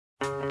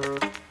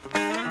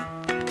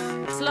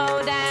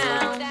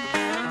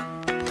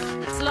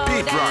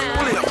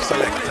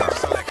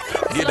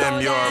Give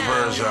them your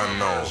version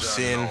now,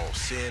 sin.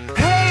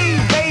 Hey,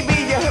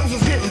 baby, your hips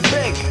was getting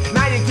big.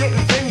 Now you're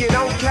getting thin, you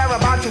don't care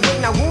about your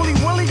weight. Now Wooly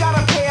Willie got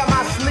a pair of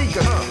my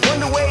sneakers.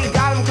 Wonder where he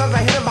got them, cause I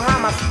hit him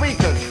behind my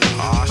speakers.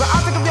 The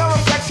object of your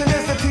affection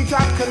is the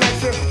T-top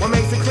connection. What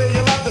makes it clear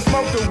you love to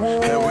smoke the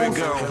wool. Here we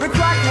go. The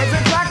crackheads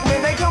and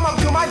crackmen, they come up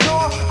to my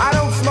door. I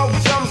don't smoke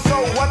some,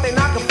 so what they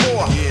knocking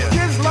for? Yeah.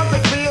 Kids love to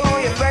feel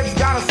on your feds,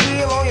 got a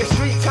seal on your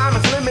street time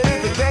is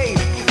limited to days.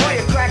 On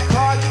your crack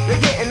card,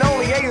 you're getting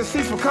only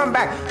agencies for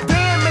comeback.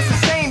 Damn, Mrs.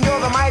 Shane, you're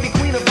the mighty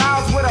queen of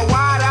vows with a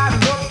wide-eyed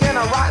look and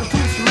a rotten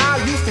tooth smile.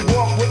 Used to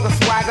walk with a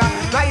swagger,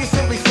 now you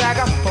simply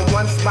stagger from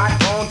one spot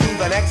on to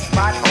the next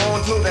spot,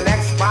 on to the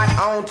next spot,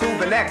 on to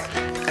the next.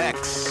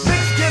 X.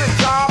 Bitch, get a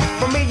job,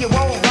 for me you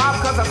won't rob,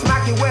 cause I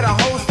smack you with a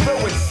hose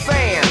filled with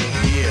sand.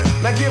 Yeah.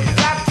 Now give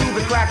that to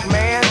the crack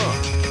man.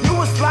 You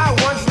was fly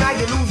once, now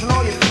you're losing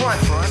all your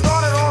front.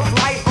 Started off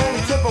light,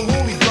 only took a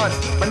woolly blunts,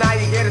 but now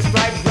you get a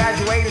stripe,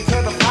 graduated to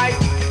the pipe,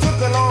 took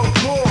a long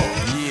pull.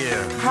 Yeah.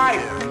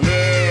 Hype,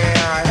 yeah.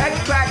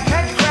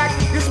 Head crack,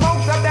 you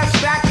smoked up that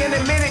stack in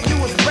a minute you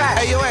was back.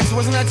 Hey, yo, X,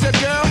 wasn't that your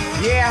girl?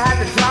 Yeah, I had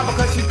to drop her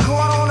cause she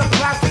caught on the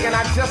plastic and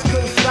I just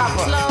couldn't stop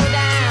her. Slow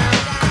down.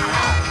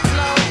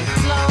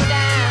 Slow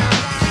down.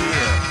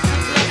 Yeah.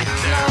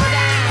 Slow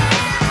down.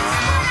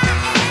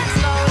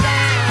 Slow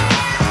down.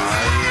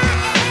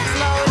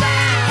 Slow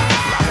down.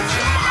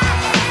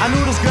 I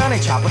knew this girl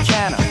named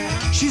Tropicana.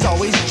 She's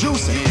always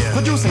juicing, Yeah.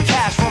 producing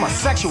cash from a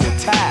sexual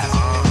task.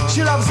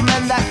 She loves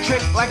men that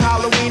trick like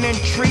Halloween and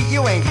treat.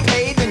 You ain't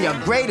paid, then your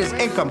grade is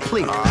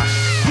incomplete.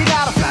 You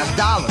gotta flash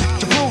dollars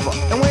to prove her,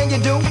 and when you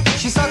do,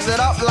 she sucks it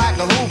up like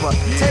a Hoover.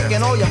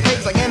 Taking all your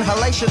pigs like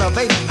inhalation of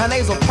vape. Her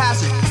nasal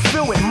passage is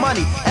filled with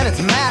money, and it's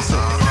massive.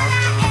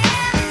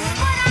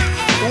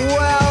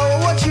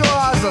 Well, what you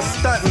are is a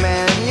stunt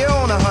man. You're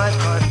on a hunt,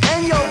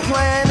 and your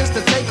plan is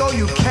to take all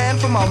you can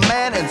from a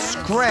man and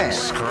scram.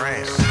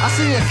 Scram. I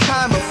seen your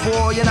kind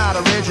before, you're not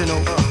original.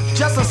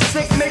 Just a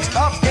sick, mixed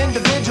up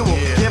individual.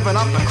 Giving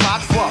up the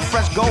crotch for a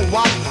fresh gold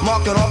watch.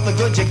 Marking off the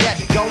good you get,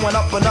 going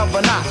up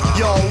another notch.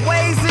 Your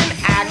ways and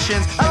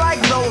actions are like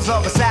those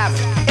of a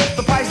savage. If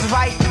the price is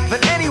right,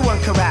 then anyone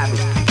can rap it.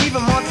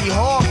 Even Monty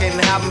Hall can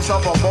have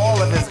himself a ball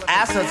if his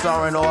assets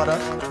are in order.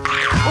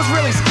 What's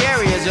really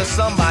scary is you're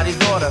somebody's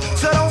daughter.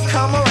 So don't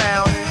come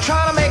around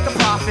trying to make a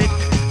profit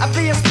at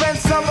the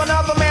expense of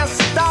another man.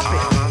 Stop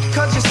it.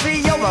 Cause you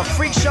see, you're the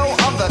freak show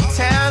of the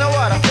town.